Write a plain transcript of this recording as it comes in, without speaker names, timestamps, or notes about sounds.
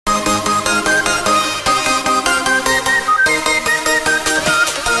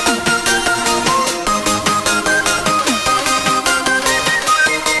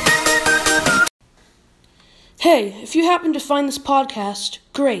If you happen to find this podcast,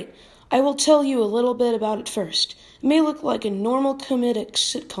 great. I will tell you a little bit about it first. It may look like a normal comedic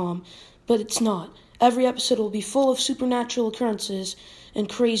sitcom, but it's not. Every episode will be full of supernatural occurrences and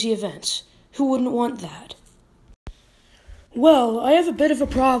crazy events. Who wouldn't want that? Well, I have a bit of a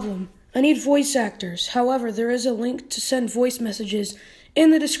problem. I need voice actors. However, there is a link to send voice messages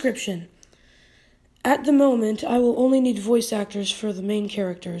in the description. At the moment, I will only need voice actors for the main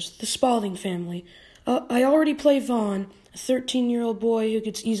characters, the Spaulding family. I already play Vaughn, a 13-year-old boy who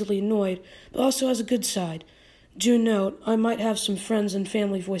gets easily annoyed, but also has a good side. Do note, I might have some friends and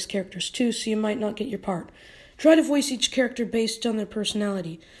family voice characters too, so you might not get your part. Try to voice each character based on their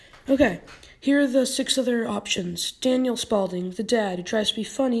personality. Okay, here are the 6 other options. Daniel Spaulding, the dad who tries to be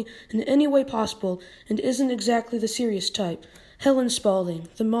funny in any way possible and isn't exactly the serious type. Helen Spaulding,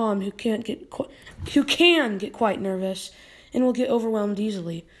 the mom who can get quite nervous and will get overwhelmed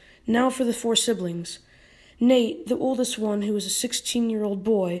easily. Now for the 4 siblings. Nate, the oldest one, who is a 16-year-old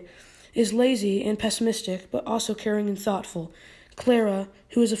boy, is lazy and pessimistic, but also caring and thoughtful. Clara,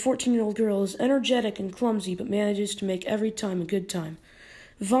 who is a 14-year-old girl, is energetic and clumsy, but manages to make every time a good time.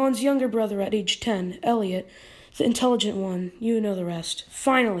 Vaughn's younger brother at age 10, Elliot, the intelligent one, you know the rest.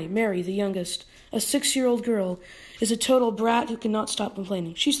 Finally, Mary, the youngest, a 6-year-old girl, is a total brat who cannot stop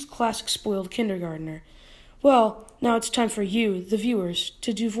complaining. She's the classic spoiled kindergartner. Well, now it's time for you, the viewers,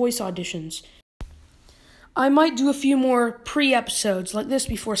 to do voice auditions. I might do a few more pre-episodes like this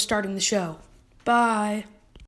before starting the show. Bye.